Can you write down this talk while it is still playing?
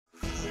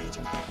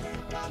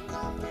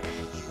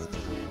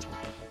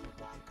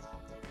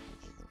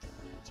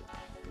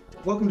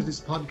Welcome to this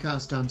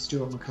podcast. I'm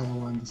Stuart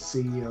McCullough. I'm the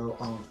CEO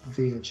of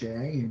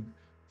VHA, and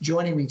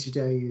joining me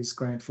today is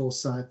Grant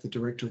Forsyth, the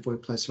Director of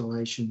Workplace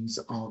Relations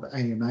of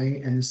AMA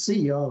and the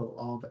CEO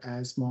of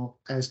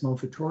ASML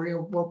Victoria.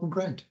 Welcome,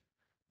 Grant.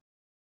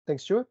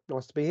 Thanks, Stuart.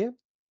 Nice to be here.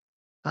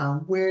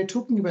 We're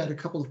talking about a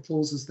couple of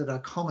clauses that are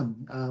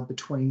common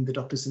between the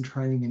Doctors in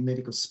Training and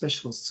Medical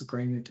Specialists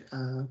Agreement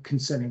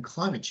concerning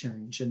climate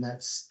change, and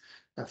that's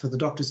for the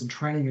Doctors in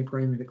Training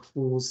Agreement,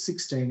 Clause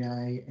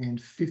 16A and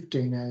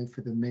 15A for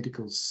the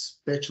medical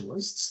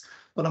specialists.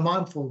 But I'm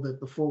mindful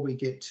that before we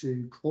get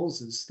to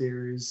clauses,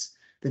 there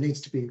needs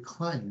to be a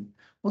claim.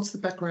 What's the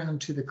background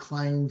to the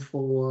claim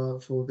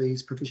for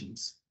these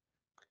provisions?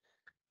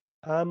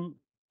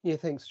 Yeah,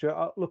 thanks,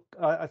 Stuart. Look,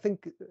 I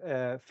think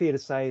fair to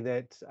say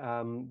that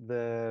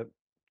the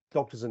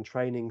Doctors in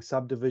Training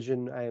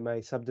subdivision,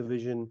 AMA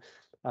subdivision,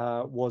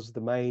 was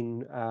the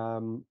main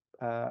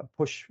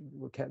push.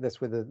 That's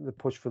where the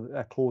push for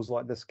a clause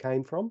like this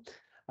came from.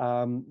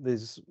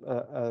 There's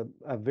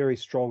a very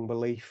strong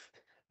belief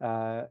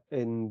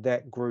in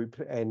that group,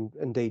 and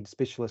indeed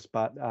specialists,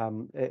 but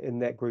in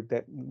that group,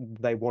 that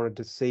they wanted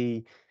to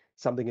see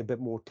something a bit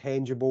more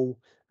tangible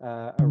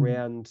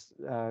around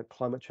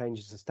climate change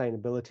and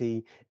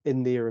sustainability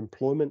in their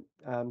employment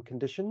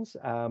conditions.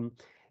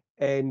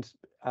 And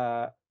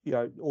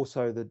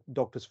also the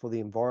Doctors for the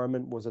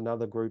Environment was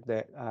another group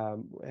that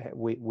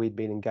we'd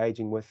been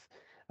engaging with.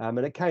 And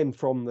it came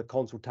from the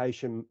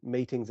consultation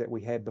meetings that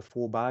we had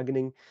before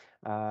bargaining.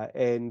 I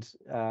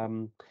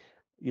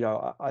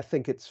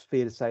think it's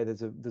fair to say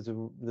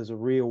there's a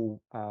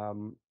real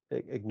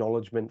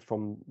acknowledgement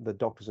from the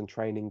Doctors in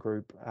Training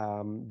group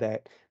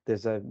that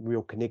there's a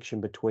real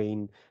connection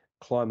between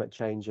climate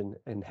change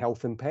and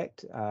health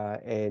impact,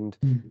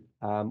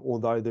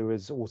 although there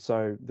was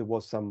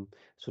some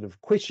sort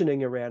of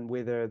questioning around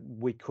whether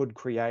we could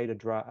create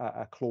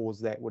a clause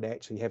that would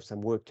actually have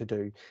some work to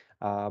do.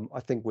 I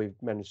think we've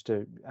managed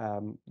to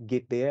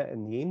get there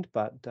in the end,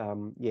 but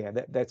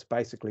that's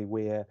basically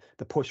where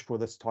the push for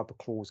this type of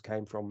clause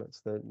came from. It's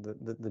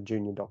the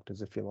junior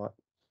doctors, if you like.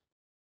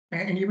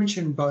 And you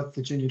mentioned both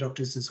the junior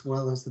doctors as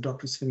well as the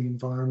Doctors for the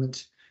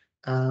Environment,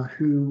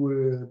 who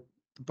were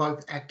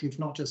both active,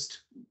 not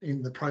just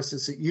in the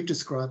process that you've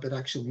described, but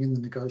actually in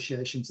the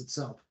negotiations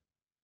itself.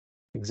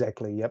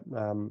 Exactly, yep.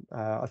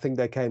 I think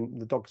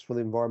the Doctors for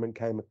the Environment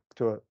came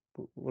to at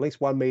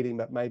least one meeting,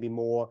 but maybe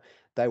more.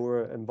 They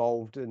were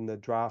involved in the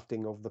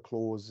drafting of the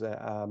clause,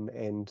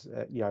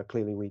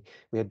 clearly we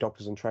had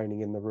Doctors in Training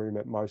in the room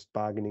at most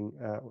bargaining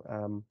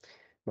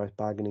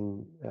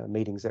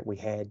meetings that we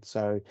had.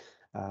 So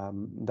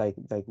they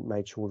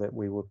made sure that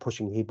we were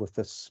pushing ahead with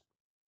this.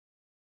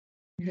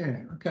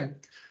 Yeah, okay.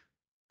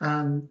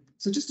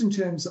 So just in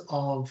terms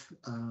of,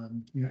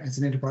 as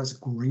an enterprise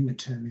agreement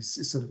term is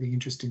sort of the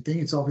interesting thing.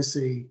 It's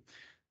obviously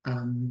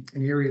an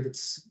area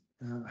that's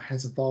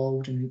has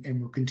evolved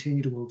and will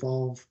continue to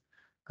evolve.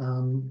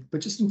 But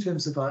just in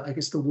terms of, I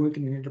guess, the work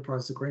in an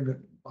enterprise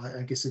agreement,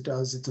 I guess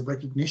it's a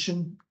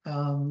recognition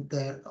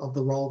that of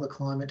the role that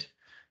climate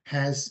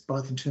has,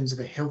 both in terms of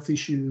a health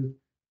issue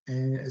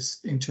and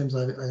in terms,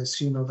 I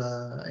assume, of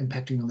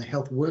impacting on the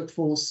health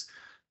workforce,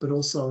 but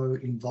also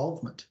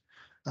involvement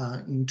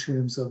in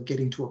terms of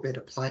getting to a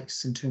better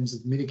place in terms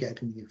of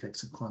mitigating the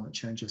effects of climate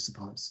change, I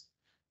suppose.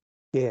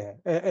 Yeah,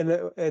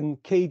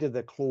 and key to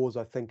the clause,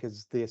 I think,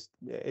 is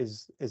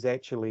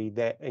actually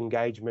that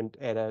engagement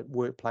at a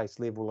workplace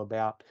level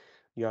about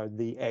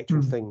the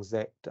actual things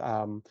that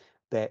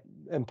that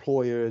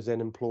employers and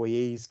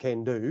employees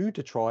can do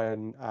to try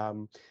and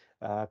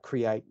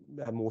create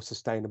a more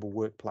sustainable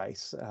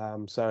workplace.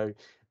 So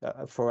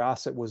for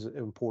us, it was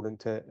important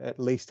to at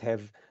least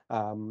have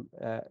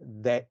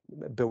that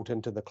built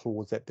into the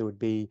clause, that there would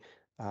be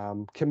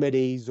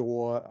committees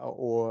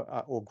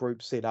or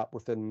groups set up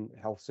within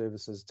health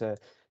services to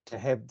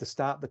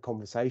start the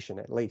conversation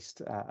at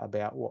least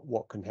about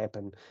what can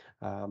happen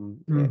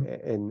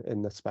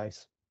in this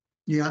space.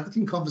 Yeah, I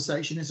think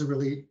conversation is a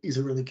really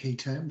key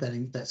term,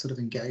 that sort of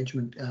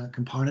engagement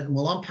component, and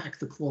we'll unpack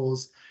the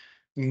clause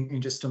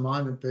in just a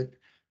moment. But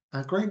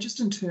Grant, just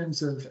in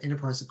terms of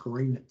enterprise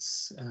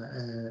agreements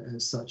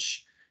as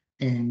such,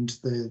 and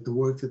the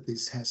work that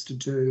this has to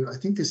do, I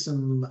think there's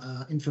some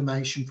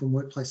information from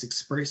Workplace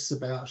Express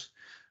about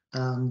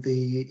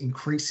the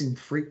increasing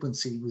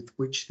frequency with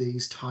which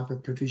these type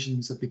of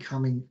provisions are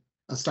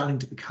starting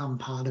to become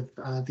part of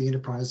the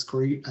enterprise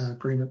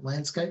agreement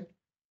landscape.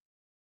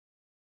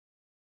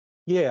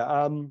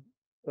 Yeah,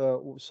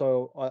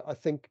 so I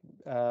think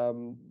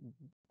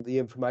the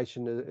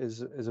information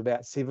is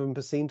about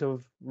 7%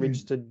 of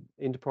registered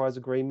enterprise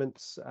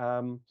agreements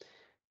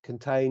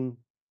contain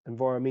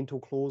environmental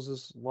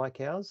clauses like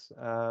ours,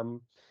 I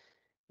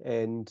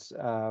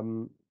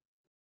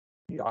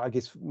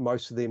guess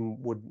most of them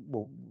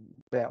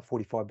about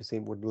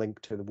 45% would link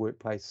to the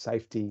workplace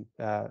safety,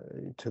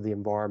 to the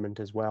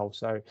environment as well.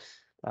 So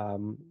I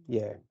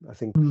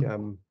think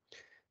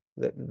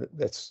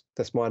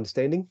that's my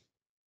understanding.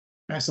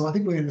 So I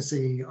think we're going to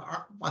see.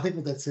 I think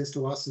what that says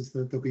to us is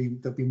that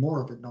there'll be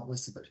more of it, not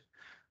less of it,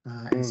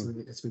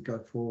 as we go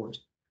forward.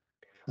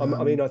 I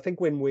mean, Um, I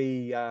think when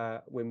we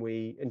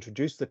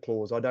introduced the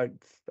clause,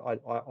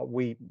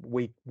 we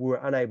were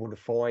unable to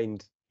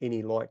find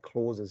any like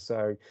clauses.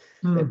 So it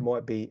hmm,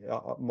 might be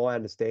my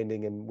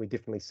understanding, and we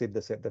definitely said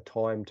this at the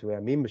time to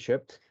our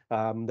membership,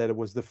 that it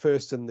was the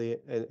first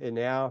in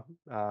our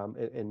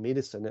in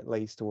medicine at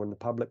least, or in the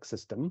public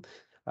system.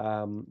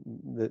 Um,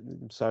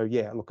 so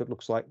yeah, look, it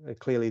looks like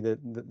clearly that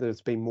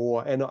there's been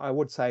more, and I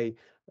would say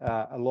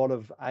a lot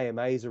of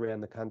AMAs around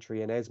the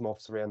country and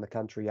ASMOFs around the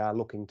country are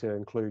looking to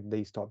include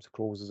these types of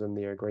clauses in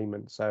their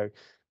agreement. So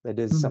that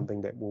is hmm.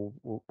 something that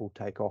will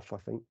take off, I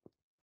think.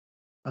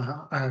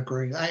 I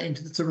agree. And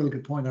that's a really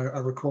good point. I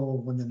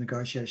recall when the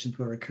negotiations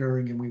were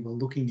occurring and we were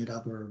looking at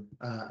other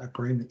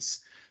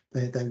agreements,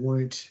 they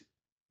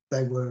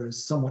were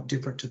somewhat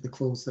different to the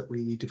clause that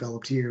we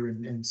developed here,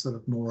 and sort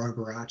of more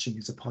overarching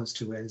as opposed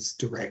to as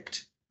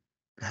direct,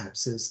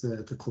 perhaps, as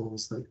the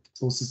clauses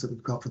that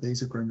we've got for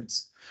these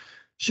agreements.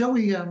 Shall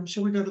we go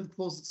to the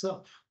clause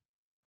itself?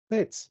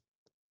 Let's.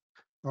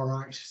 All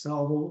right,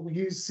 so we'll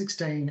use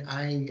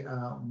 16A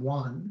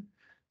 1,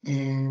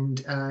 and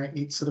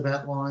it sort of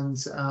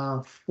outlines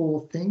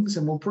 4 things,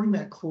 and we'll bring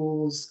that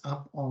clause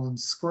up on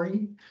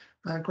screen.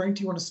 Greg,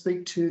 do you want to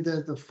speak to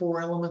the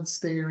 4 elements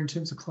there in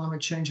terms of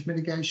climate change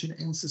mitigation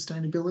and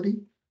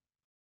sustainability?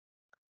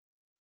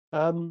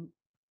 Um,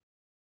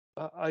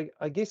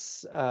 I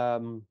guess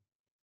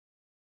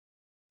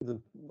the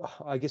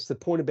I guess the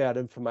point about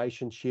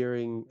information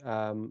sharing,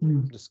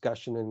 Mm,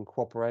 discussion and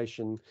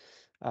cooperation,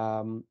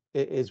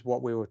 is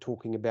what we were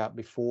talking about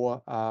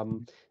before.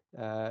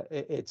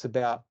 It's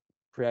about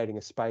creating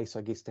a space,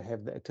 I guess,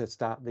 to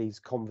start these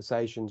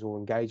conversations or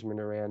engagement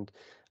around,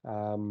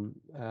 um,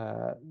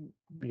 uh,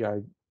 you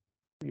know,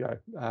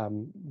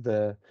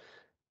 the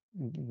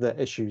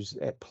issues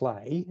at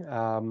play.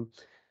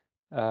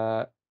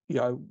 Uh,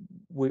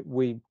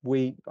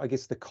 I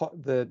guess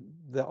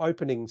the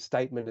opening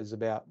statement is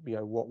about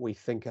what we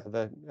think are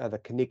the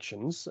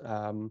connections,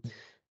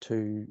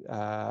 to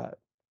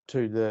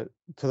the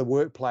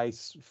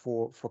workplace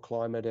for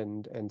climate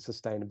and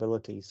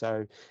sustainability.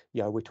 So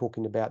we're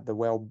talking about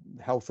the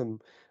health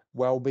and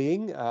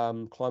well-being.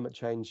 Climate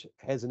change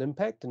has an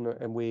impact,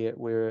 and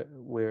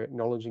we're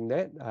acknowledging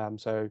that.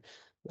 So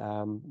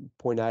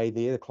point A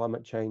there, the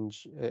climate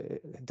change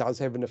does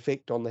have an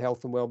effect on the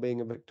health and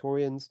well-being of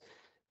Victorians.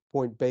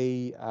 Point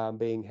B,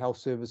 being health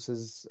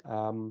services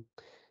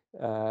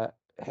uh,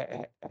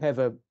 have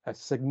a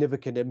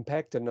significant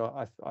impact, and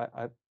I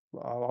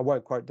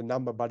won't quote the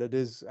number, but it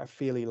is a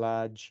fairly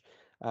large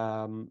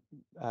amount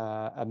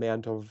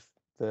of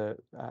the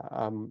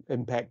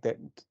impact that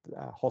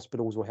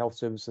hospitals or health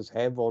services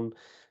have on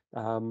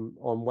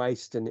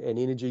waste and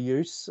energy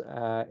use.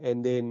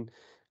 And then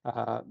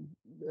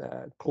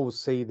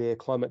clause C there,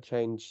 climate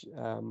change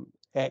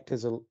act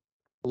as a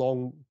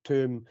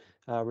long-term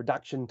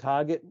reduction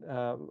target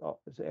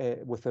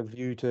with a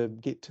view to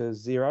get to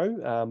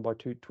zero by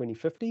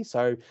 2050.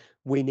 So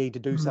we need to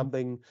do mm.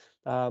 something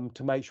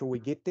to make sure we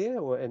get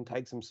there, and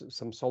take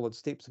some solid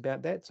steps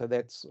about that. So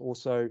that's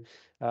also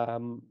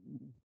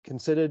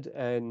considered,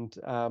 and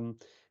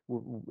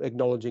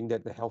acknowledging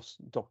that the health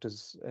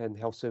doctors and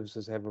health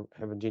services have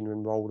a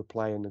genuine role to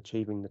play in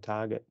achieving the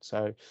target.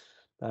 So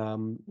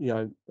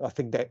I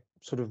think that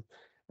sort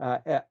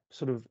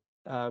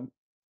of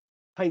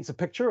paints a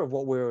picture of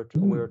what we're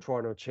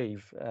trying to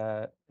achieve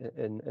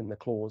in the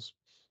clause.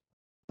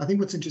 I think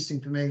what's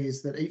interesting for me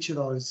is that each of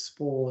those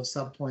 4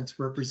 subpoints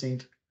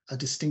represent a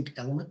distinct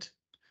element.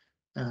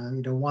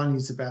 One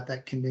is about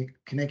that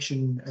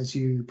connection, as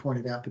you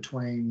pointed out,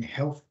 between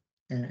health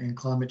and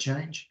climate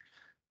change.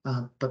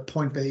 But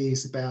point B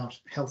is about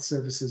health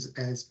services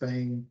as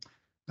being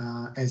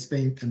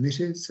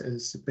emitters,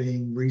 as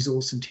being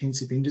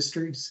resource-intensive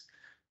industries.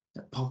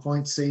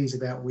 Point C is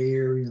about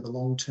where the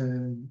long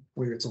term,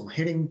 where it's all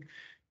heading,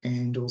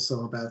 and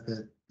also about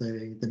the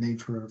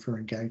need for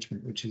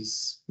engagement, which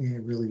is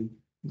really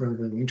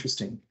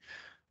interesting.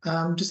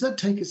 Does that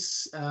take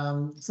us?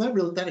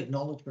 So that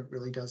acknowledgement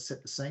really does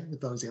set the scene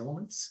with those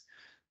elements.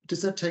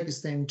 Does that take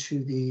us then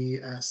to the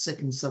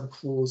second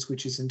subclause,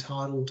 which is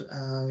entitled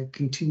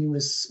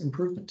continuous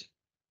improvement?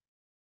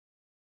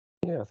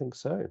 Yeah, I think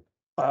so.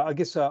 I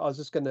guess I was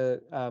just going to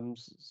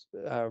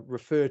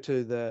refer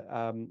to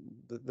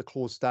the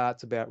clause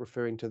starts about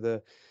referring to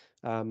the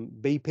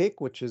BPEC,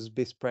 which is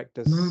Best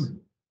Practice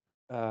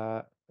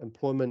Mm.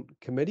 Employment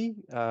Committee.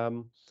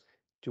 Do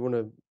you want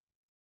to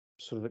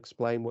sort of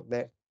explain what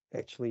that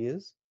actually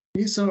is?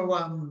 Yeah, so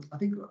I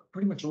think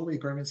pretty much all the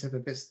agreements have a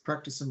best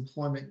practice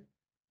employment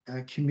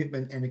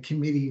commitment and a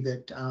committee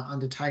that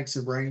undertakes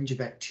a range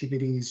of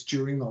activities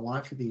during the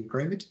life of the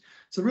agreement.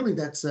 So really,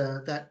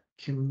 that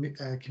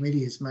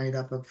committee is made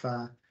up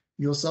of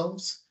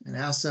yourselves and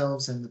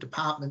ourselves and the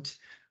department.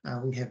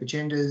 We have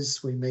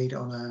agendas. We meet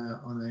on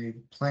a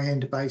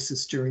planned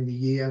basis during the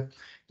year,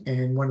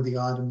 and one of the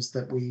items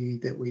that we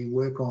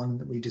work on,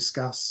 that we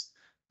discuss,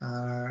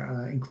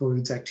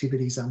 includes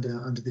activities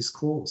under this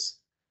clause.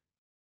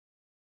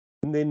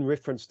 And then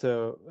reference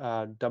to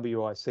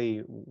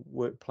WIC,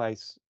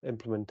 workplace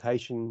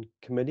implementation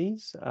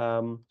committees.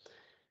 Uh,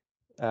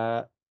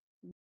 are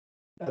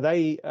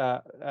they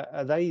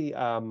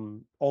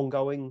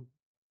ongoing?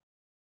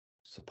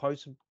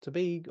 Supposed to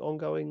be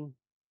ongoing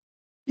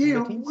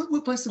Yeah, committees?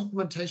 workplace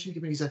implementation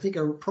committees, I think,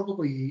 are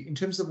probably, in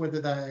terms of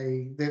whether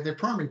their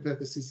primary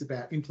purpose is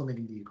about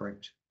implementing the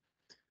agreement.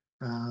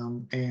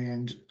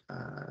 And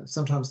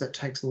sometimes that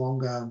takes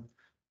longer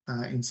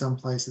in some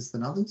places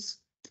than others.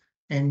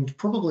 And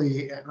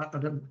probably,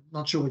 I'm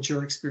not sure what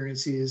your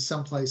experience is.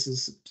 Some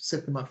places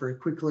set them up very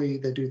quickly.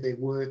 They do their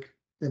work.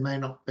 There may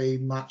not be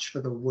much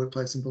for the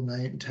workplace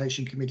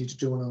implementation committee to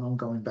do on an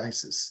ongoing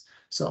basis.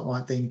 So it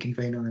might then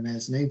convene on an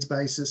as needs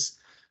basis.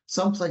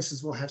 Some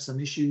places will have some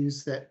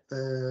issues that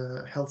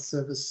the health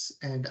service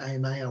and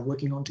AMA are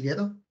working on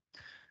together,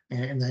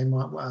 and they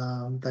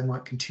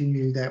might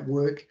continue that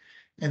work.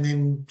 And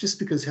then just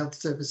because health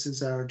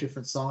services are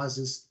different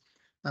sizes,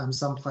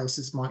 some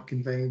places might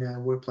convene a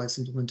workplace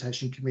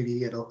implementation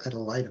committee at a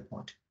later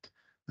point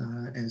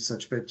and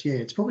such. But yeah,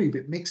 it's probably a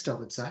bit mixed, I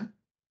would say.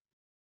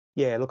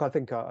 Yeah, look, I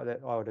think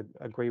that I would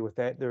agree with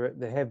that.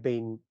 There have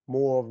been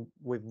more.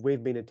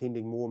 We've been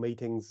attending more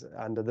meetings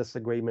under this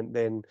agreement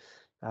than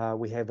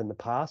we have in the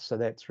past, so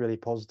that's really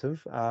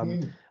positive.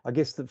 Yeah. I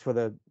guess that for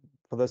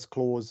this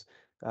clause,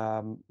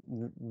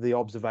 the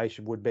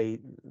observation would be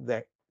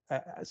that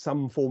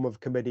some form of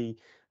committee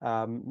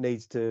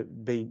needs to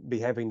be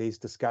having these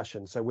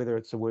discussions. So whether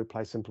it's a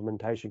workplace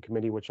implementation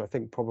committee, which I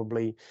think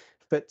probably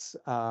fits,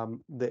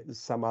 that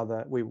some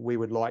other we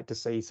would like to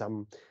see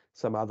some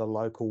other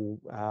local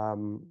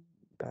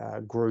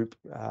group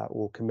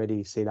or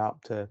committee set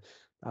up to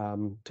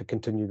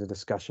continue the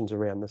discussions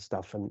around this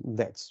stuff, and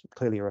that's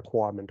clearly a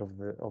requirement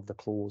of the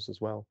clause as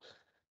well.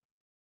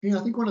 Yeah,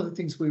 I think one of the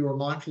things we were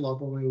mindful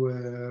of when we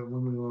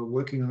were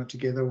working on it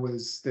together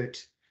was that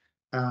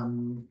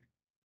um,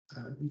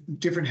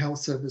 different health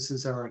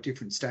services are at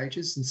different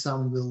stages, and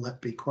some will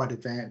be quite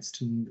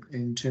advanced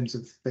in terms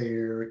of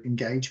their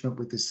engagement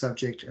with this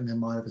subject, and they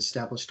might have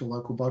established a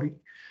local body,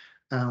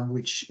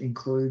 which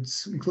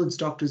includes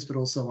doctors, but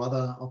also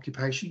other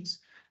occupations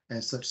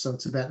as such. So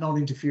it's about not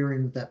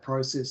interfering with that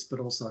process, but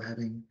also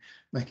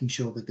making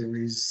sure that there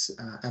is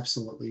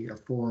absolutely a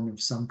forum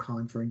of some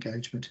kind for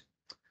engagement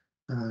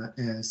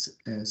as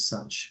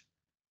such.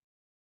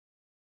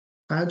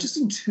 Just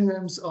in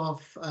terms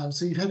of,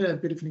 so you've had a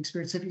bit of an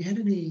experience. Have you had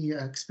any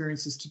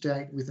experiences to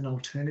date with an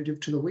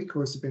alternative to the week, or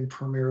has it been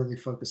primarily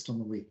focused on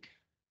the week?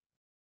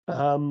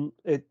 I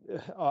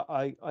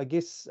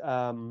guess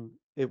I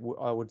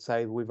would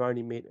say we've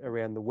only met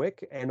around the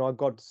WIC, and I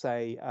got to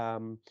say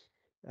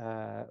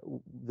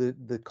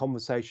the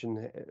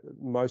conversation,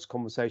 most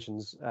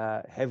conversations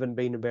haven't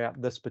been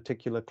about this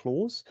particular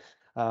clause.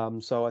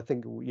 So I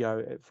think, you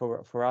know,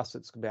 for us,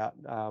 it's about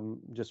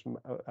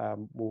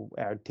well,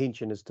 our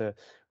intention is to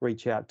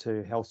reach out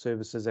to health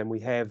services, and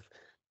we have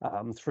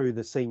through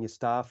the senior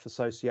staff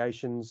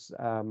associations.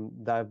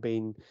 They've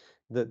been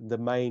the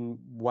main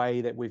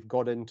way that we've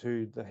got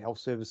into the health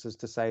services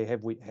to say,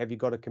 have you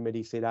got a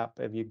committee set up?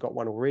 Have you got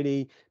one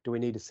already? Do we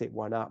need to set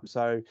one up?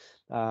 So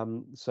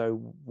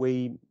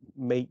we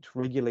meet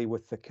regularly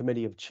with the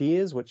committee of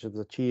chairs, which are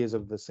the chairs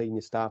of the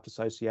senior staff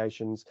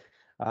associations,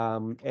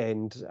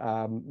 and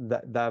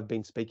they've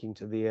been speaking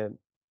to their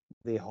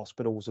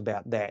hospitals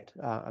about that,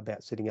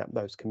 about setting up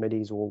those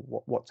committees, or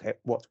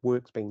what's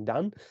work's being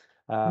done.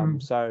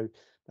 So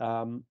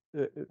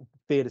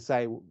fair to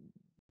say,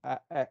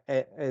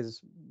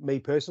 as me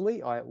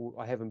personally,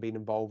 I haven't been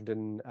involved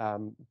in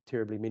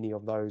terribly many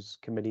of those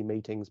committee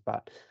meetings,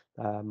 but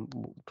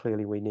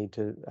clearly we need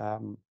to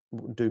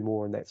do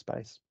more in that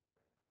space.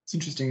 It's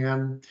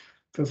interesting.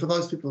 For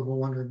those people who are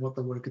wondering what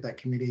the work of that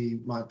committee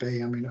might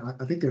be, I mean,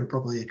 I think there are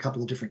probably a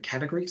couple of different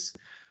categories.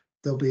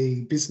 There'll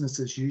be business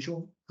as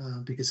usual,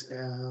 because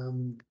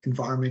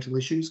environmental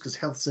issues, because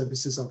health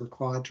services are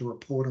required to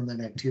report on that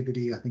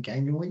activity, I think,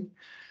 annually.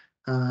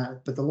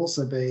 But there'll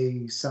also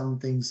be some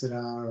things that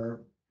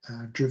are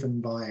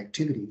driven by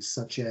activities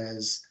such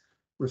as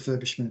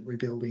refurbishment,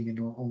 rebuilding,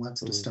 and all that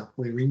sort of stuff,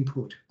 where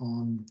input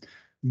on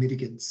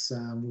mitigants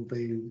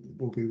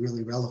will be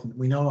really relevant.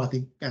 We know, I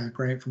think,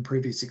 Grant, from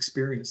previous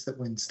experience, that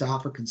when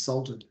staff are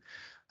consulted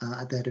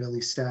at that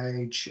early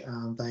stage,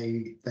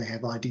 they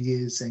have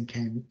ideas and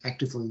can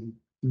actively,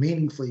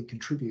 meaningfully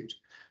contribute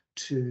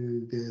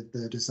to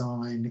the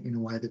design in a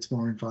way that's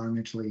more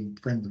environmentally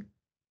friendly.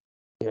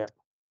 Yeah.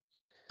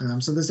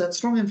 So there's that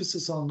strong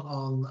emphasis on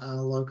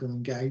local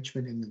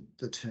engagement in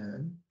the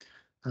term.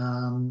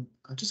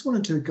 I just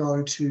wanted to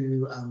go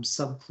to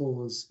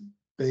subclause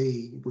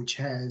B, which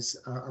has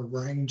a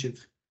range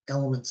of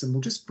elements, and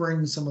we'll just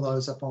bring some of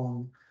those up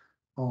on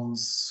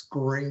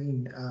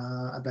screen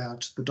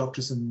about the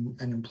doctors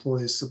and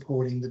employers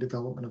supporting the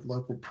development of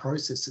local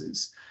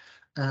processes.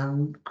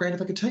 Grant,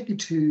 if I could take you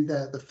to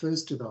the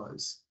first of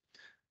those,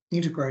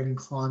 integrating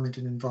climate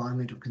and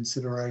environmental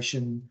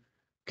considerations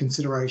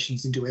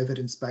into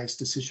evidence-based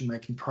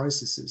decision-making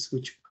processes,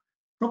 which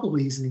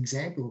probably is an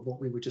example of what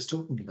we were just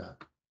talking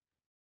about.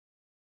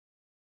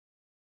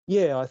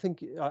 Yeah, I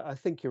think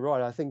you're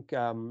right. I think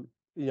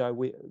you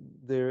know,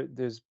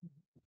 there's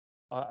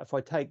if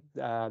I take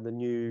the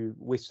new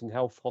Western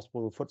Health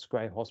Hospital,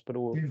 Footscray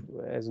Hospital,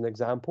 Yeah. as an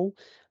example,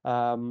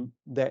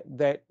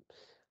 that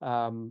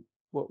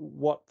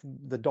what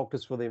the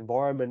Doctors for the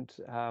Environment,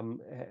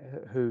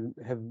 who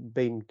have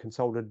been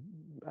consulted,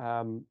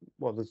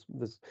 well,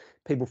 there's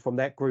people from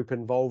that group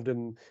involved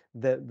in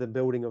the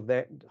building of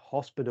that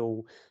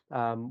hospital.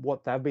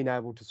 What they've been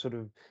able to sort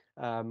of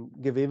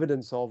give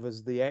evidence of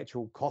is the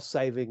actual cost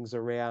savings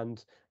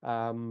around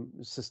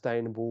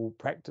sustainable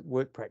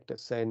work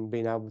practice, and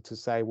being able to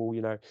say, well,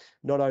 you know,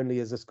 not only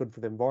is this good for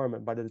the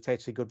environment, but it's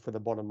actually good for the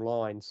bottom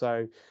line.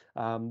 So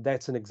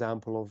that's an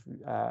example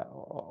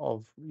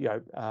of you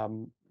know,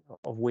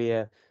 of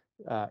where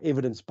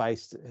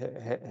evidence-based,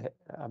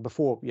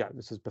 before, yeah,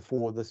 this is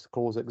before this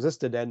clause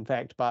existed, in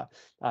fact, but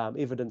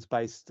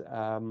evidence-based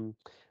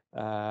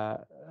uh,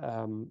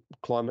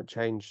 climate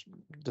change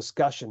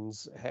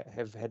discussions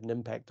have had an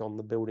impact on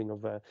the building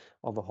of a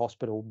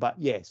hospital. But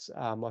yes,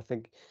 I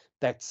think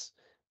that's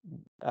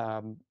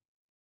um,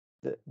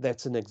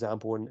 that's an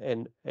example,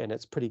 and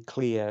it's pretty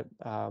clear.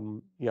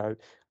 You know,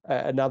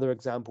 another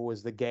example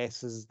is the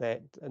gases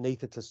that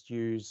anaesthetists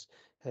use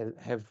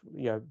have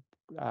you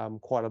know,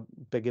 quite a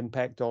big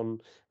impact on,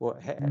 or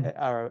Mm.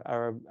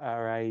 are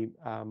a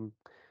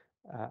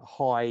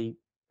high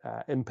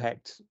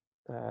impact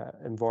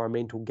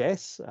environmental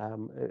gas.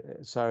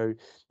 So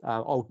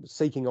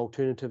seeking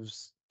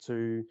alternatives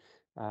to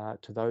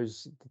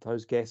those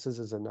gases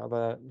is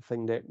another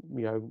thing that,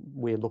 you know,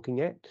 we're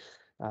looking at.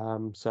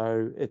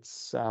 So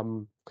it's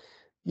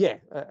yeah,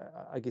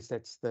 I guess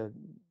that's the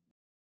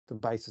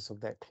basis of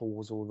that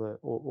clause, or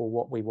or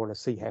what we want to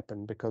see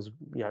happen, because,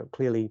 you know,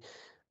 clearly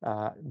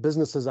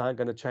businesses aren't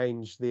going to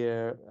change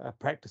their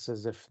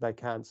practices if they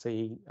can't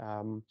see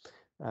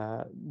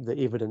the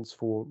evidence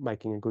for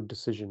making a good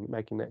decision,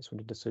 making that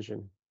sort of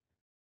decision.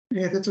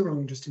 Yeah, that's a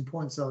really interesting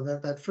point. So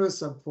that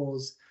first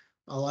subclause,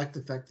 I like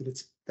the fact that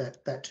it's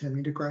that term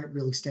integrate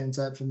really stands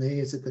out for me.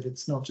 Is it that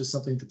it's not just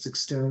something that's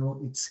external,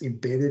 it's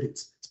embedded,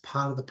 it's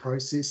part of the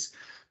process.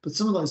 But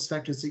some of those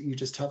factors that you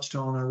just touched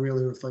on are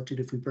really reflected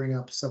if we bring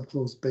up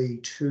subclause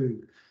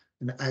B2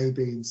 and A,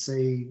 B, and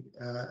C,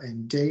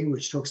 and D,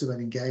 which talks about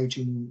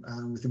engaging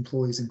with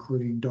employees,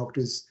 including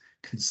doctors,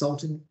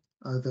 consulting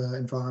over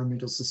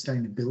environmental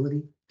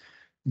sustainability,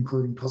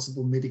 including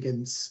possible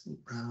mitigants,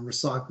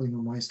 recycling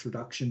and waste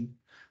reduction,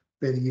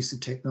 better use of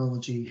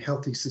technology,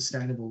 healthy,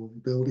 sustainable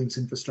buildings,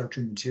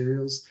 infrastructure, and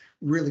materials.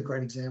 Really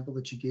great example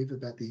that you give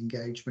about the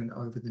engagement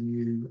over the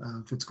new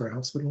Footscray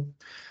Hospital,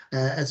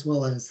 as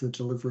well as the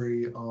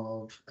delivery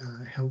of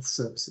health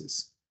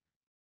services.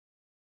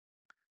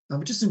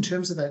 But just in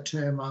terms of that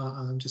term,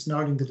 I'm just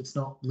noting that it's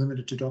not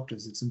limited to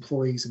doctors, it's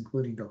employees,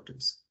 including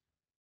doctors.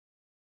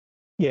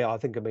 Yeah,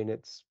 I mean,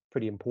 it's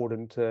pretty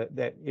important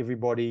that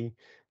everybody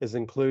is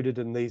included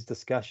in these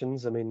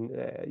discussions. I mean,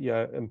 you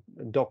know,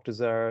 doctors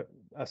are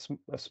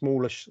a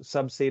smallish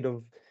subset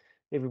of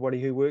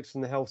everybody who works in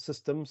the health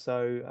system.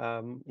 So,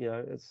 you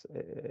know,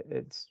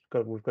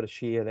 we've got to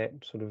share that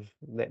sort of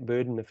that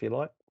burden, if you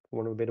like, for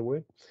want of a better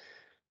word.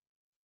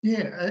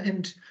 Yeah,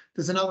 and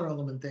there's another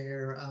element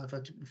there.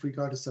 If we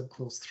go to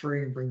subclause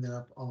 3 and bring that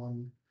up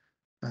on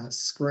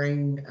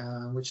screen,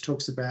 which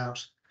talks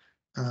about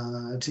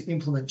to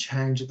implement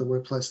change at the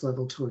workplace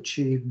level to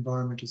achieve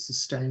environmental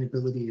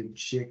sustainability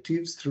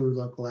objectives through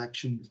local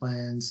action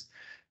plans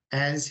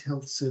as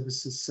health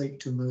services seek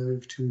to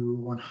move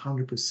to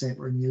 100%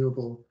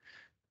 renewable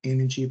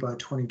energy by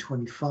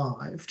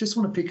 2025. Just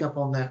want to pick up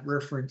on that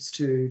reference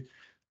to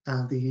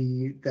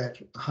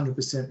that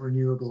 100%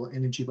 renewable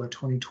energy by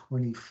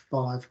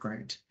 2025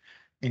 grant,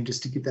 and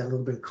just to give that a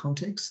little bit of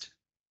context.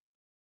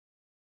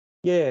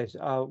 Yes,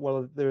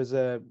 well, there is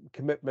a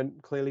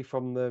commitment clearly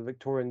from the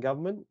Victorian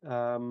government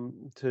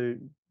to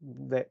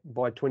that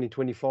by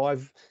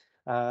 2025,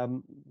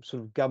 sort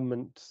of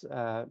government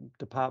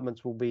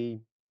departments will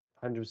be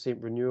 100%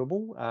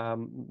 renewable.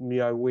 You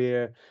know,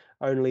 we're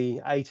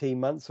only 18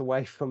 months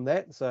away from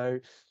that. So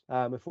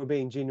if we're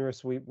being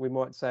generous, we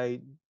might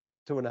say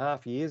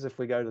 2.5 years if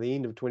we go to the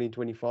end of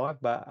 2025.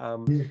 But,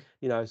 Yeah.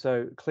 you know,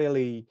 so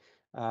clearly,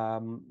 you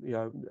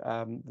know,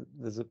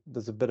 there's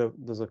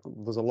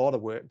a lot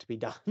of work to be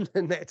done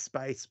in that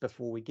space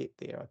before we get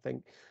there. I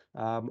think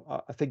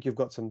I think you've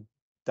got some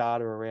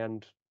data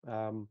around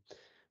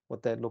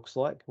what that looks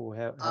like, or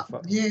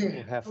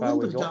Yeah, how a far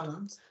little bit we've of got.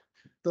 data.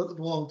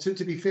 Well,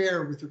 to be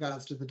fair with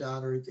regards to the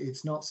data,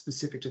 it's not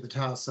specific to the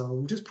task. So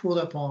we'll just pull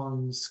up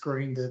on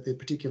screen the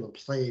particular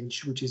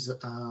pledge, which is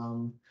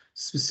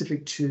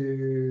specific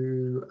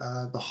to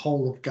the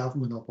whole of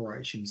government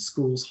operations,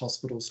 schools,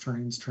 hospitals,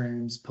 trains,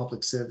 trams,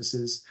 public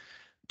services,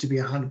 to be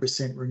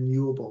 100%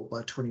 renewable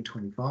by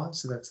 2025.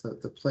 So that's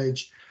the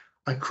pledge.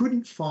 I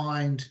couldn't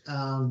find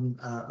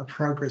a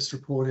progress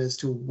report as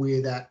to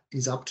where that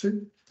is up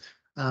to.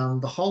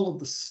 The whole of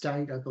the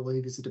state, I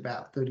believe, is at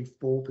about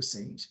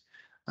 34%.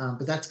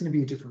 But that's going to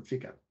be a different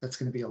figure. That's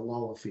going to be a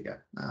lower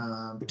figure,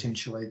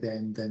 potentially,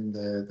 than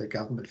the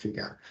government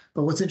figure.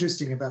 But what's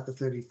interesting about the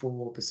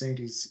 34%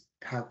 is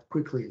how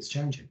quickly it's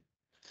changing.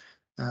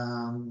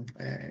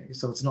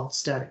 So it's not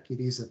static. It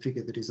is a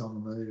figure that is on the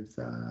move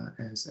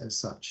as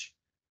such.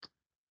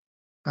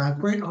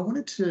 Great. I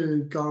wanted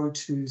to go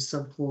to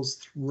subclause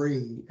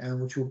 3,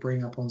 which we'll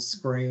bring up on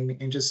screen,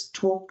 and just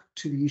talk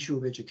to the issue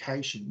of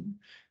education.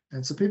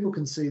 And so people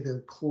can see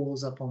the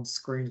clause up on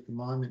screen at the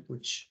moment,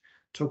 which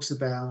talks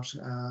about,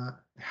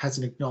 has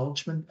an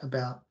acknowledgement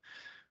about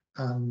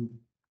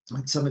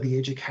some of the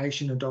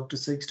education a doctor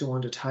seeks to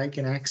undertake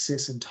and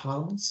access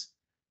entitlements,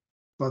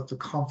 both for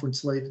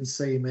conference leave and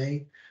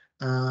CME,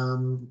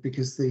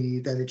 because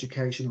that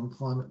education on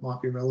climate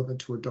might be relevant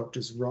to a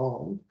doctor's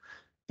role,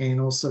 and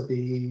also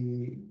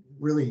the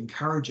really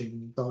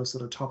encouraging those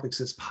sort of topics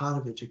as part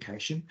of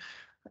education.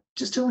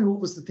 Just tell me, what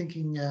was the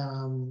thinking?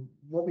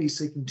 What were you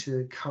seeking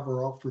to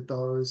cover off with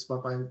those by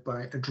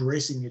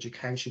addressing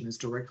education as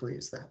directly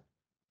as that?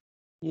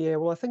 Yeah,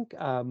 well, I think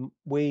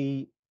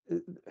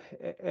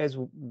as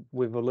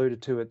we've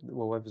alluded to it,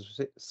 well,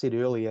 as said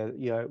earlier,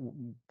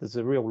 there's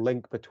a real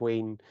link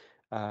between,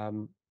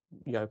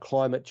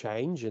 climate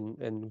change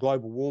and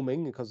global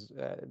warming, because,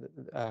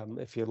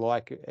 if you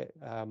like,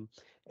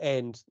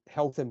 and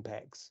health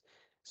impacts.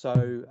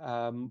 So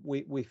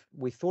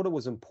we thought it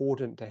was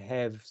important to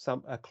have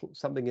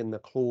something in the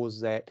clause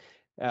that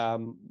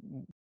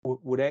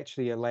would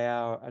actually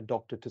allow a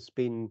doctor to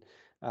spend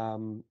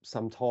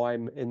some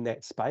time in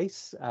that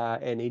space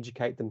and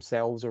educate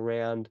themselves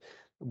around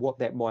what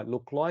that might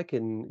look like.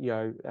 And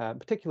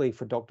particularly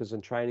for doctors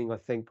in training, I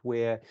think,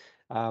 where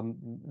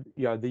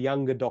the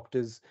younger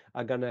doctors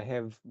are going to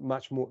have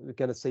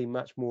going to see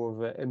much more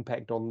of an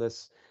impact on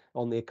this,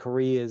 on their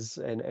careers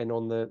and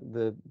on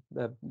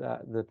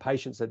the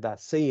patients that they're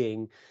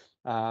seeing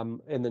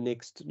in the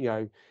next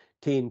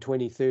 10,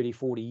 20, 30,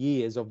 40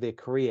 years of their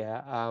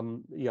career.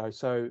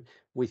 So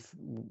we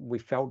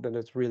felt that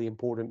it's really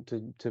important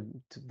to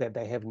that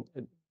they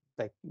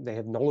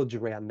have knowledge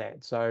around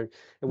that. So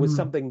it was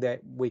something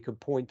that we could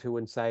point to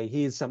and say,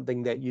 here's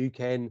something that you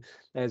can,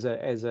 as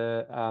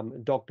a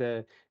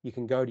doctor, you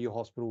can go to your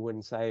hospital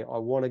and say, I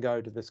want to go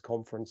to this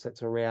conference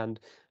that's around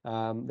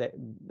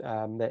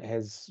that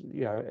has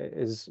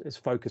is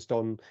focused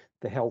on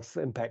the health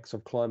impacts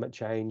of climate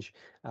change,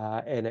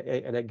 and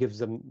it gives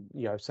them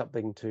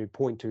something to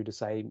point to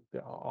say,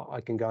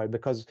 I can go.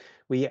 Because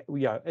we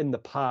in the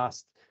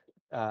past,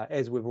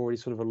 as we've already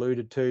sort of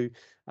alluded to,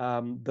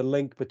 the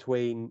link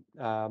between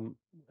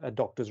a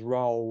doctor's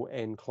role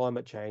and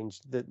climate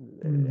change, that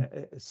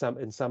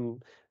in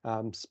some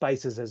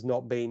spaces has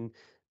not been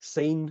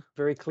seen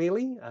very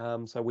clearly.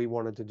 So we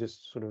wanted to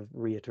just sort of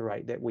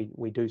reiterate that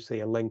we do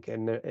see a link,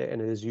 and it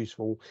is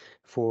useful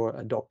for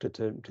a doctor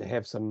to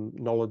have some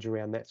knowledge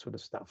around that sort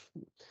of stuff.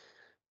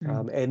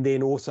 And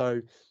then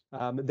also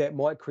that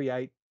might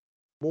create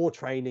more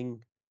training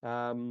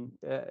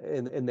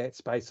in that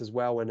space as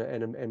well, and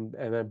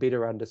a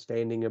better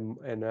understanding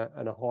and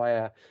a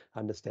higher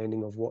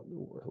understanding of what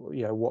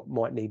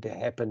might need to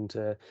happen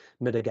to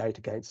mitigate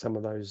against some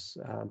of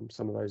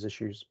those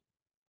issues.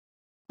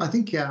 I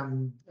think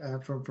from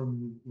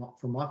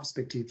my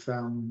perspective,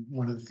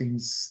 one of the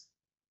things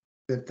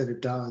that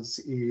it does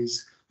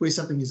is, where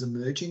something is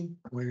emerging,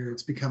 where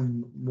it's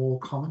become more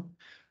common,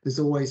 there's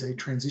always a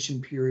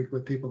transition period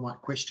where people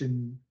might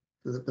question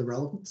the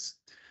relevance,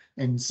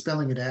 and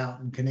spelling it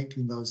out and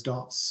connecting those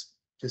dots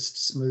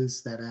just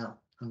smooths that out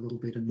a little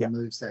bit and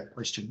removes that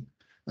question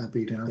a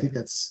bit. And I think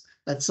that's,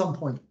 at some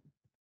point,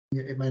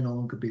 it may no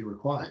longer be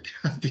required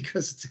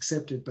because it's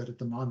accepted, but at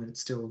the moment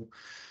it's still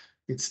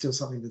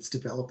something that's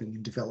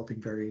developing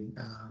very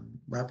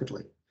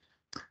rapidly.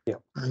 Yeah.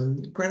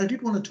 Grant, I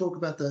did want to talk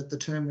about the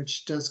term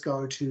which does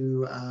go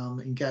to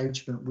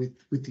engagement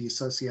with the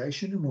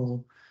association, and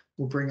we'll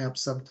bring up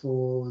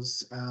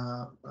subclause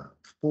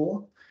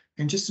 4.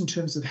 And just in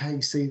terms of how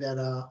you see that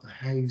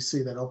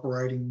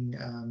operating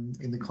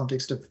in the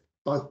context of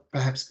both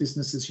perhaps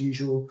business as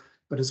usual,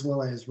 but as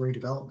well as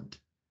redevelopment.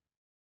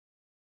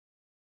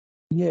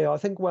 Yeah, I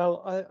think.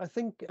 Well, I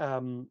think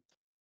the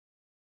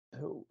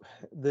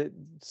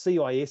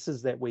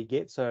CISs that we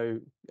get, so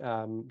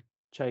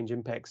change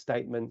impact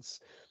statements,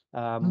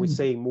 we're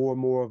seeing more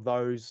and more of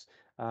those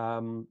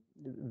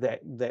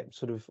that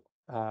sort of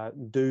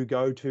do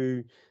go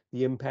to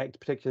the impact,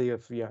 particularly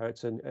if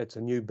it's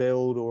a new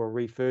build or a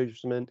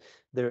refurbishment.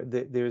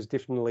 There is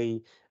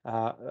definitely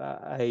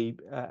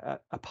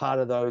a part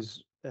of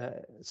those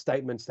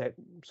statements that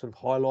sort of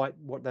highlight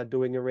what they're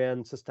doing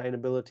around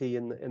sustainability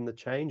in the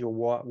change, or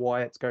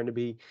why it's going to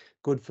be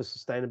good for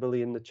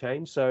sustainability in the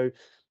change. So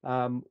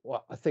I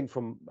think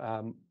from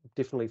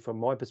definitely from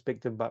my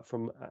perspective, but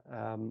from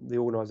the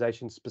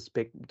organisation's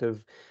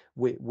perspective,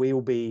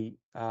 we'll be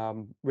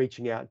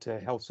reaching out to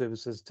health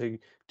services to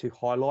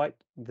highlight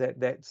that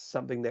that's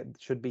something that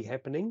should be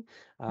happening.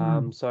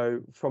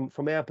 So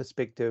from our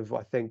perspective,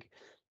 I think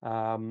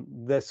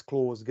this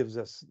clause gives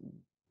us,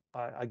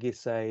 I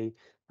guess, a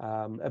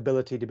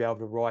ability to be able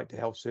to write to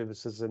health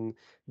services and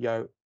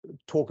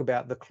talk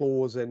about the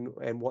clause and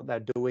what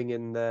they're doing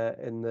in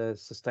the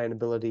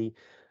sustainability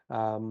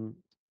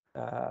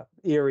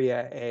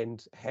area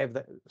and have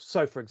that.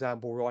 So, for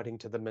example, writing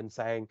to them and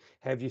saying,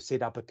 have you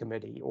set up a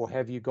committee, or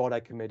have you got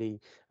a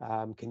committee?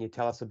 Can you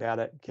tell us about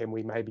it? Can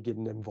we maybe get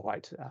an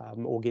invite,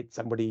 or get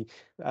somebody,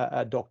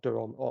 a doctor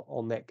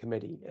on that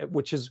committee,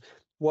 which is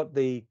what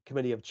the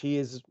Committee of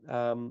Chairs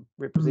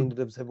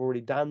representatives have already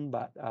done.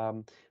 But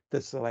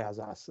this allows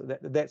us,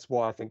 that's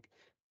why I think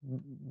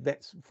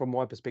that's, from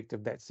my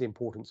perspective, that's the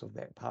importance of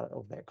that part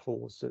of that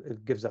clause. So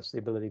it gives us the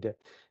ability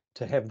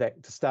to have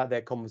that, to start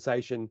that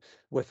conversation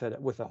with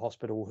a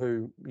hospital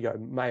who, you know,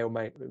 may or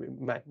may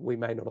we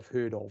may not have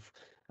heard of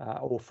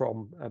or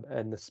from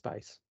in this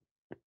space.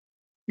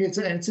 Yeah,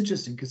 it's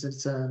interesting because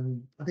it's I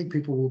think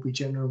people will be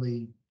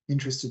generally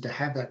interested to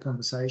have that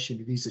conversation.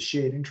 It is a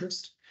shared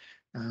interest.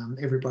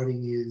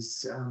 Everybody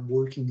is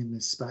working in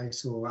this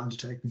space or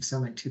undertaking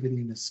some activity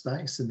in this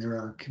space, and there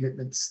are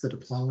commitments that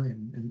apply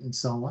and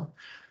so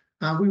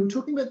on. We were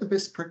talking about the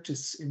best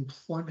practice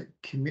employment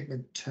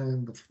commitment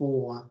term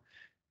before,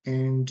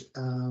 and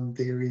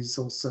there is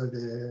also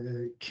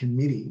the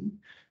committee.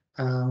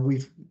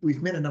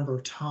 We've met a number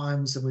of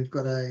times, and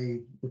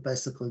we've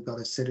basically got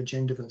a set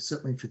agenda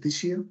certainly for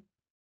this year.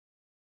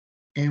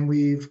 And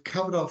we've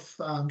covered off,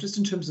 just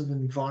in terms of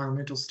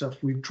environmental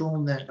stuff, we've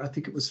drawn that, I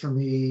think it was from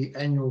the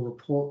annual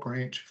report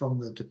grant from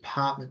the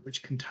department,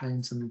 which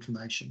contains some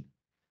information.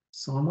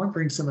 So I might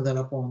bring some of that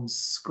up on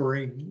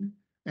screen.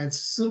 And it's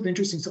sort of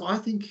interesting. So I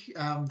think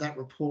that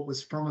report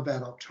was from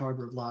about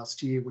October of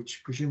last year,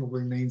 which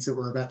presumably means that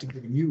we're about to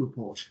get a new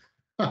report.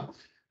 But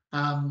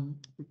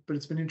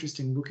it's been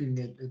interesting looking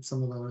at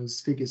some of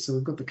those figures. So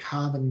we've got the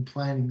carbon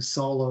planning,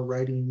 solar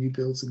rating, new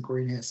builds and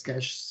greenhouse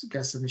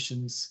gas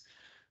emissions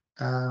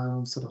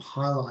sort of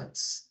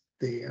highlights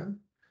there,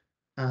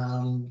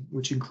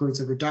 which includes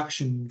a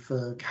reduction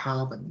for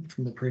carbon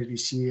from the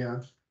previous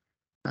year.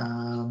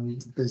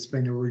 There's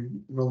been a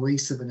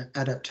release of an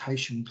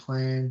adaptation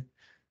plan.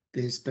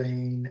 There's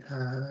been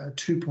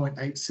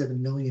 2.87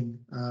 million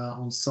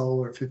on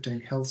solar at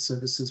 15 health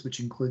services, which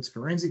includes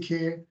forensic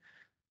care.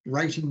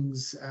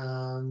 Ratings,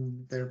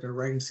 there are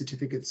rating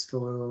certificates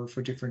for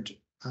different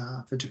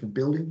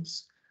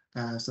buildings,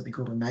 something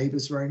called a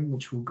NABERS rating,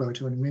 which we'll go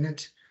to in a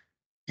minute,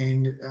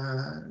 and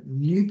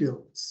new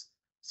builds.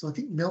 So I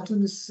think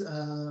Melton is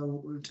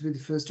to be the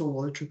first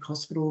all-electric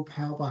hospital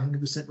powered by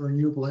 100%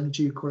 renewable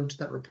energy, according to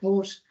that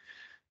report.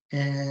 But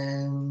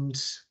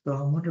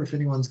I wonder if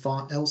anyone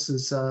else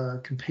is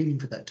competing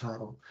for that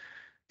title.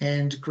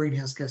 And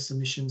greenhouse gas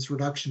emissions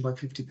reduction by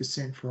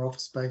 50% for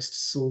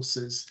office-based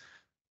sources,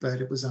 but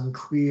it was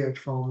unclear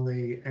from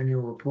the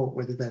annual report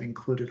whether that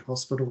included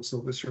hospitals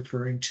or was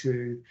referring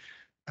to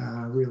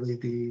really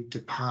the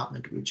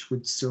department, which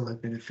would still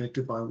have been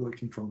affected by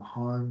working from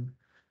home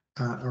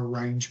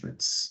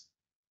arrangements.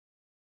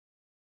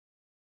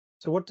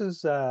 So what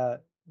does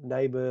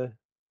NABER,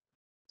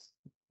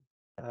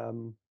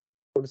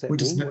 what does that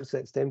mean? What does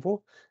that stand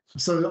for?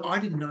 So I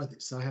didn't know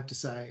this, I have to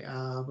say,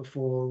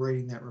 before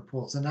reading that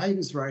report. So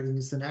NABERS rating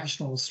is the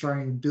National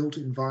Australian Built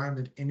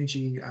Environment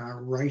Energy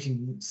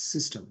Rating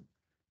System.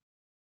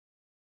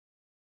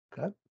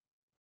 Okay.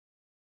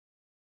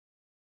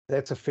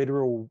 That's a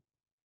federal,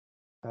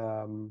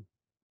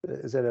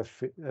 is that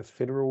a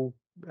federal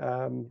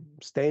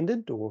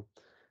standard, or?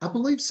 I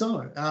believe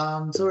so.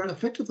 So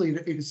effectively,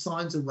 it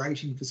assigns a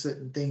rating for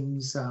certain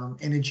things,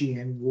 energy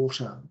and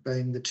water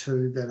being the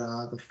two that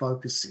are the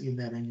focus in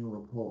that annual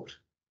report.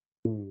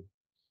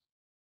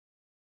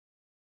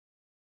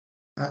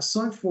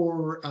 So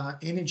for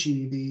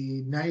energy,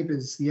 the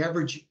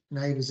average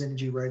NABERS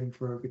energy rating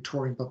for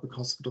Victorian public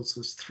hospitals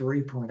was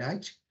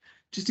 3.8.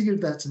 Just to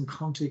give that some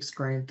context,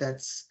 Grant,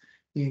 that's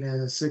in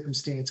a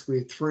circumstance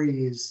where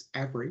 3 is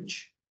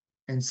average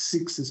and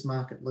 6 is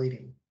market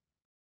leading.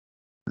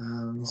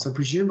 So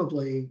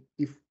presumably,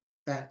 if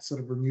that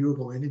sort of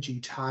renewable energy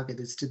target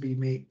is to be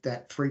met,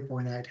 that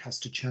 3.8 has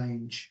to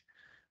change,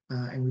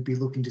 and we'd be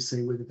looking to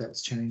see whether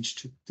that's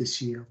changed this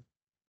year.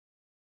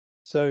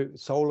 So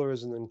solar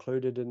isn't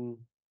included in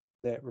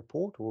that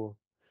report, or?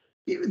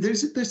 Yeah,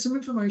 there's some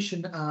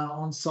information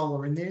on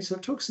solar in there. So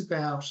it talks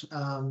about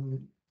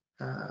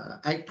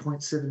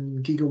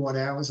 8.7 gigawatt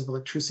hours of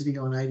electricity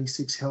on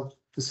 86 health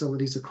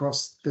facilities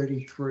across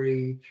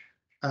 33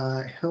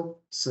 health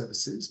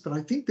services. But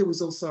I think there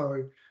was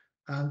also,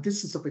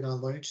 this is something I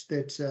learned,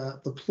 that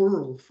the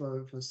plural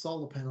for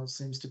solar panels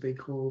seems to be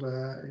called,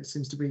 it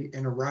seems to be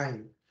an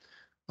array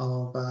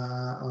of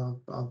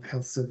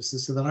health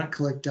services. So they don't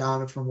collect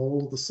data from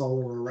all of the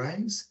solar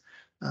arrays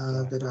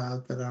that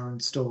are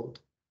installed.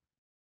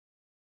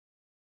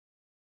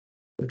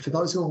 But for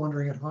those who are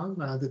wondering at home,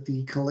 that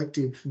the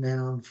collective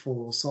noun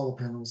for solar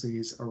panels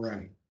is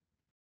array.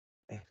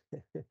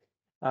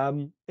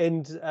 And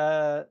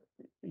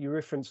you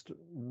referenced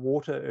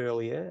water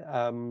earlier.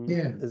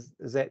 Yeah.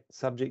 Is that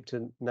subject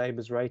to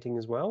NABERS rating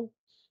as well?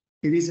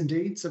 It is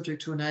indeed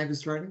subject to a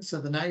NABERS rating. So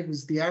the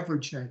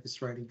average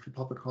NABERS rating for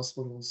public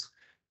hospitals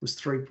was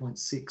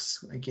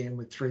 3.6, again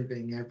with 3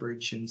 being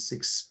average and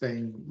 6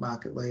 being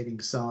market leading.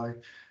 So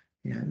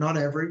not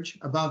average,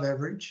 above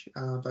average,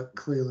 but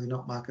clearly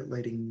not market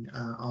leading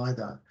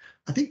either.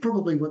 I think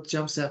probably what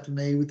jumps out to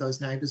me with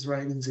those neighbours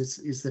ratings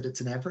is that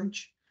it's an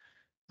average.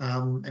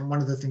 And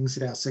one of the things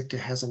that our sector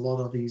has a lot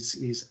of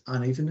is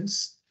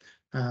unevenness.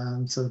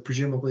 So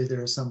presumably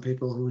there are some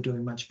people who are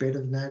doing much better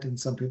than that, and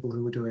some people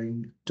who are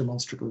doing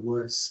demonstrably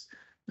worse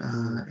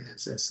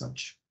as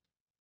such.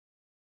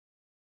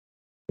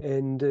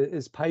 And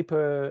is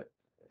paper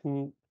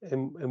and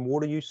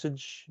water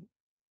usage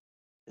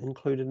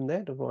included in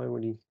that? Have I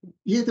already?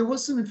 Yeah, there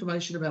was some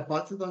information about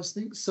both of those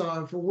things.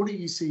 So for water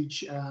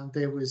usage,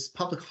 there was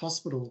public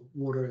hospital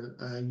water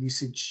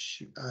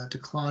usage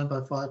declined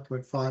by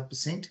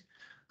 5.5%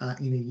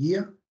 in a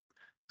year.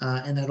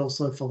 And that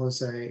also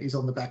follows is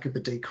on the back of a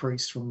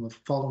decrease from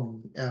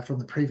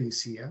the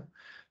previous year.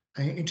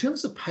 In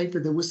terms of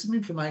paper, there was some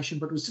information,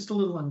 but it was just a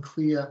little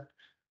unclear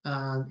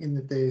in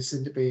that there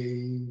seemed to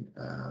be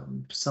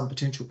some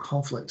potential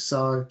conflict.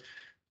 So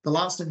the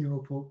last annual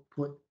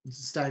report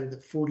stated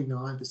that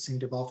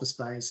 49% of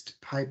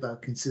office-based paper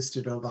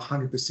consisted of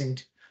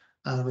 100%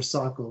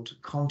 recycled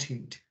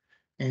content,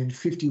 and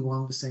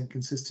 51%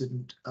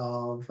 consisted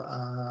of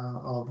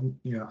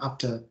up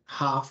to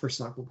half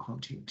recycled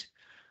content.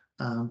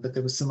 But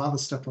there was some other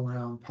stuff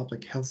around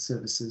public health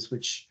services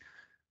which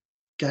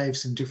gave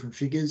some different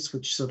figures,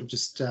 which sort of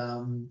just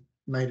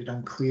made it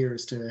unclear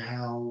as to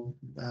how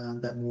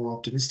that more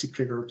optimistic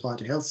figure applied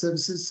to health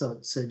services. So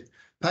it said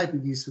paper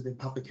use within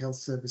public health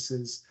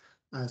services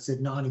said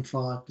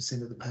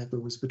 95% of the paper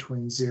was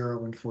between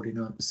 0 and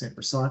 49%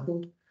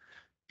 recycled.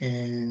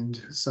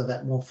 And so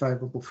that more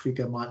favourable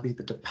figure might be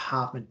the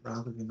department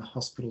rather than the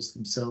hospitals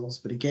themselves.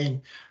 But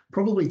again,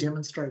 probably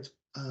demonstrates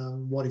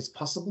what is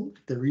possible.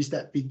 There is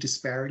that big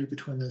disparity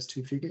between those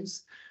two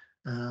figures,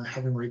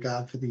 having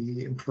regard for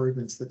the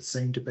improvements that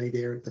seem to be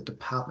there at the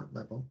department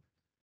level.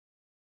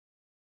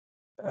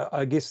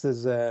 I guess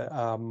there's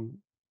the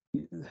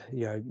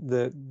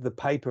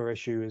paper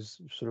issue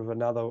is sort of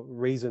another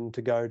reason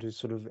to go to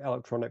sort of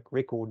electronic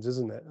records,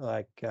 isn't it?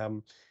 Like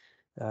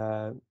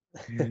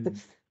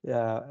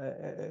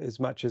as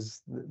much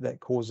as that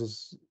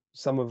causes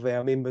some of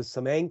our members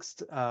some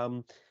angst,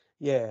 I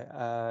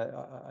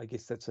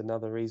guess that's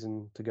another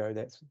reason to go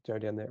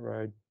down that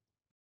road.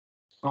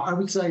 I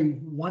would say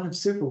one of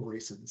several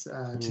reasons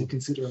to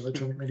consider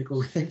electronic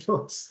medical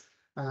records,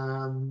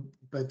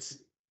 but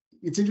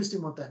it's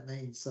interesting what that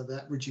means. So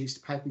that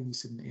reduced paper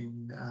use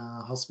in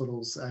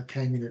hospitals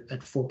came in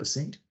at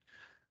 4%,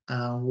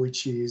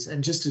 which is,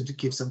 and just to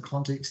give some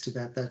context to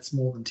that, that's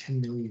more than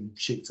 10 million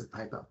sheets of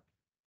paper.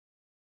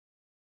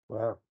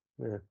 Wow.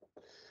 Yeah.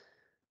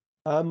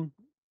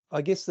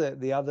 I guess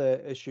the other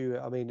issue,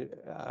 I mean,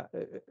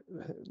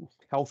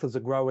 health is a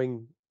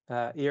growing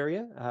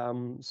area.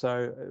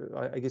 So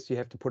I guess you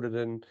have to put it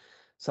in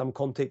some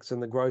context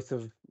in the growth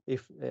of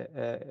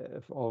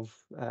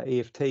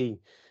EFT.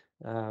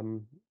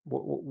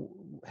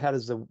 How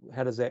does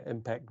that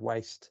impact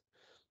waste?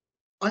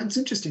 It's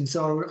interesting.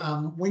 So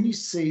when you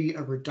see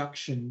a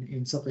reduction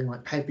in something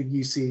like paper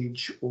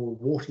usage or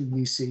water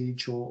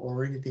usage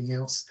or anything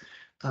else,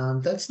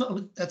 that's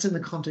in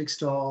the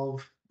context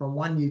of from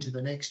one year to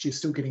the next, you're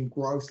still getting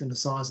growth in the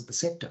size of the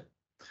sector.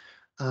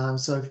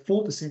 So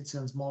 4%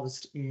 sounds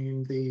modest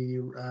in the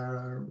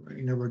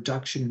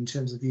reduction in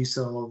terms of use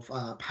of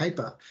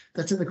paper.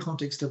 That's in the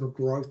context of a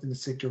growth in the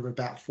sector of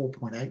about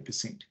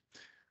 4.8%.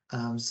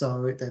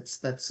 So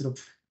that sort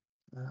of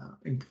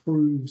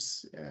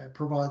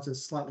provides a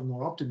slightly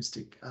more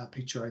optimistic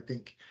picture. I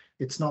think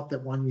it's not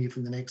that one year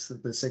from the next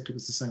that the sector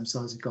was the same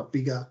size; it got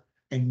bigger,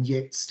 and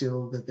yet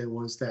still that there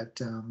was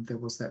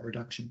that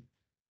reduction.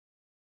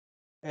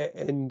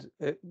 And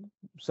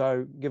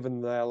so,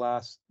 given the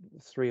last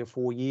 3 or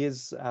 4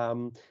 years,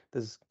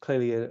 there's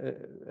clearly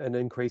an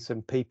increase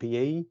in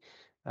PPE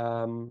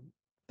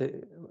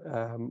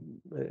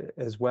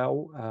as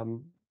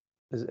well.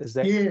 Is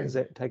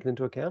that taken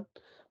into account?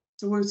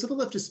 So we're sort of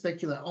left to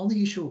speculate on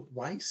the issue of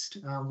waste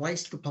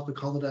for public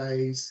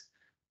holidays.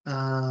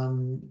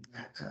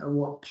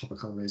 What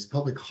public holidays?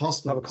 Public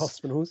hospitals. Public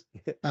hospitals.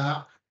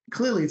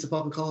 Clearly, it's a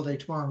public holiday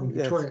tomorrow in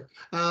Victoria.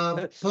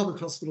 Yes. Public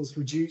hospitals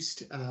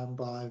reduced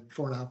by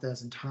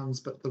 4,500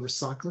 tonnes, but the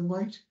recycling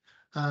rate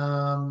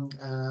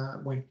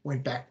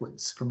went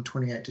backwards from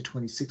 28 to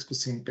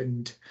 26%.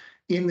 And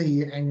in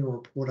the annual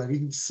report, I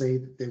didn't see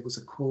that there was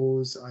a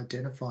cause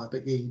identified.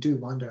 But yeah, you do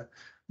wonder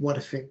what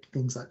effect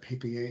things like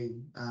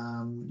PPE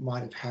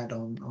might have had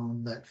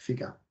on that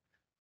figure.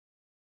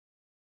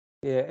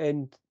 Yeah,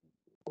 and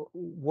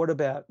what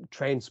about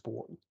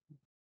transport?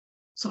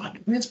 So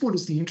transport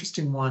is the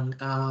interesting one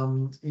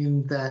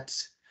in that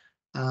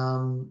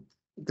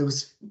there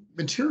was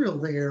material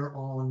there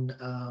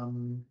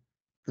on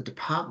the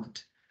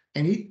department,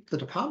 and the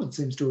department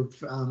seems to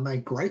have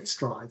made great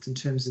strides in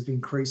terms of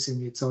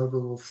increasing its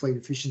overall fleet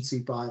efficiency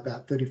by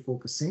about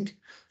 34%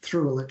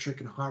 through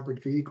electric and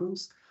hybrid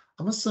vehicles.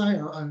 I must say,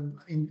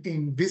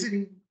 in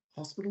visiting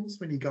hospitals,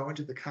 when you go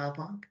into the car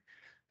park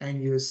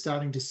and you're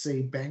starting to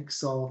see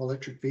banks of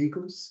electric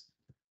vehicles,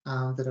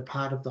 that are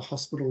part of the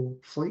hospital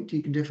fleet,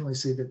 you can definitely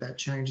see that that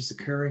change is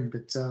occurring.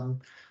 But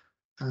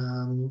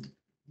um,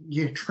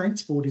 yeah,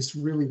 transport is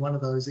really one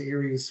of those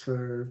areas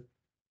for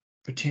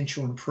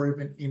potential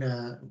improvement in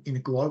a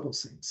global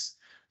sense.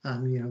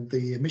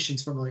 The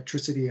emissions from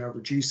electricity are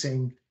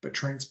reducing, but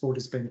transport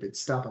has been a bit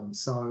stubborn.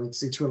 So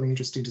it's really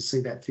interesting to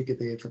see that figure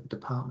there for the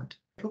department.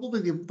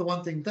 Probably the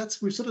one thing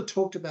we've sort of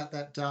talked about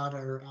that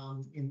data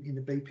in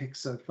the BPEC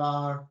so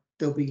far.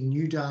 There'll be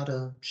new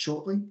data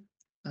shortly,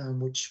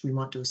 which we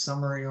might do a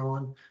summary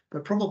on.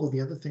 But probably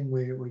the other thing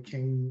we're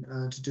keen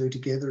to do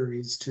together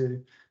is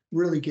to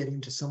really get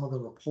into some of the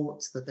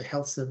reports that the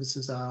health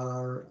services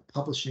are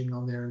publishing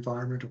on their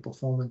environmental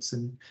performance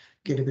and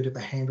get a bit of a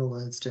handle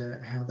as to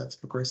how that's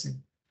progressing.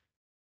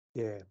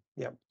 Yeah,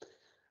 yeah.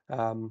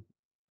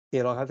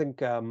 Like I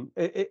think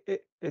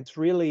it's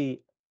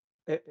really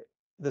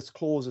this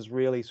clause has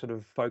really sort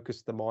of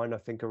focused the mind, I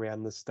think,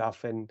 around this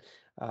stuff. And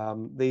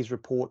these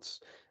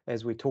reports,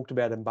 as we talked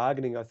about in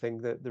bargaining, I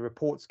think that the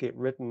reports get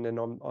written, and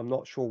I'm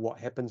not sure what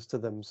happens to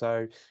them.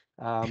 So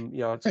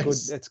it's good.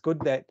 Yes. It's good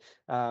that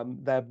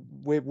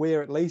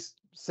we're at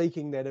least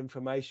seeking that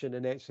information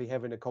and actually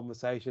having a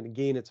conversation.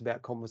 Again, it's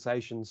about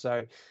conversation.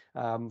 So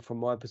from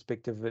my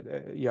perspective,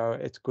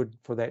 it's good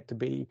for that to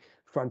be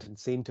front and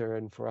center,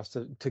 and for us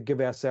to give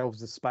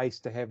ourselves the space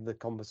to have the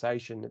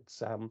conversation.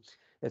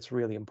 It's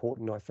really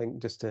important, I think,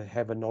 just to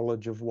have a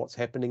knowledge of what's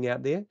happening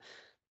out there.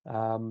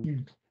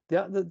 Mm.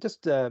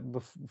 Just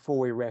before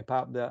we wrap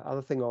up, the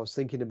other thing I was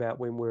thinking about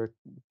when we're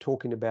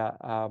talking about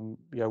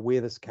where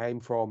this came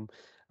from,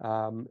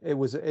 it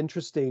was an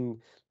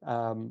interesting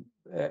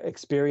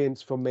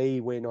experience for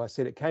me when I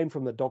said it came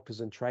from the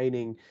doctors in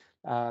training,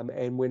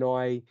 and when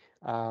I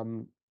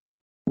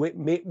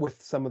met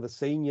with some of the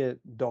senior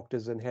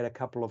doctors and had a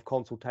couple of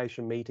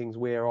consultation meetings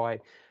where I,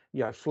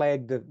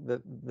 flagged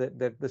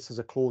that this is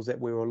a clause that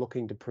we were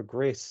looking to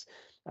progress.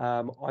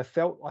 I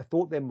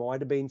thought there might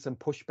have been some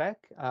pushback,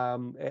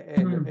 and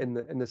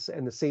Mm.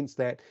 in the sense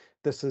that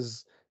this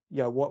is,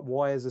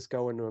 why is this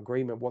going into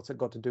agreement? What's it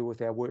got to do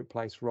with our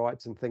workplace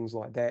rights and things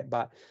like that?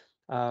 But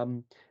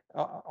um,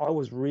 I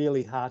was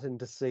really heartened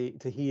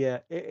to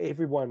hear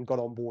everyone got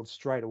on board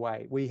straight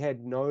away. We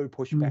had no Mm.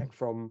 pushback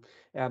from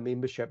our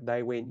membership.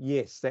 They went,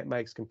 yes, that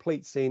makes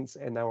complete sense,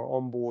 and they were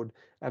on board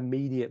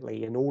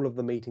immediately in all of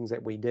the meetings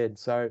that we did.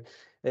 So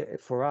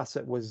for us,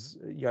 it was,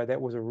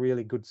 that was a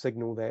really good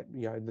signal that,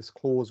 this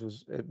clause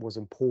was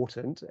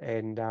important,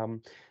 and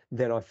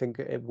that I think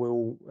it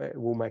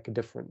will make a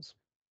difference.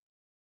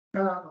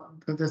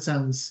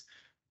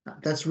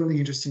 That's really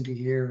interesting to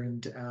hear.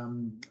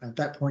 And at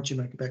that point you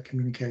make about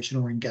communication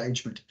or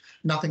engagement.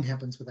 Nothing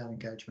happens without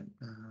engagement.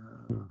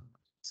 Mm.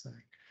 So,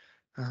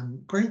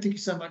 Graham, thank you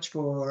so much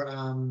for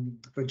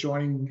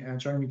joining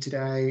me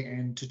today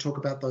and to talk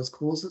about those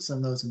clauses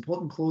and those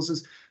important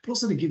clauses, but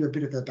also to give a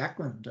bit of the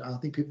background. I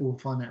think people will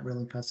find that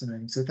really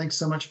fascinating. So thanks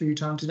so much for your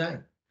time today.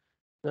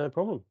 No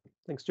problem.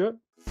 Thanks, Stuart.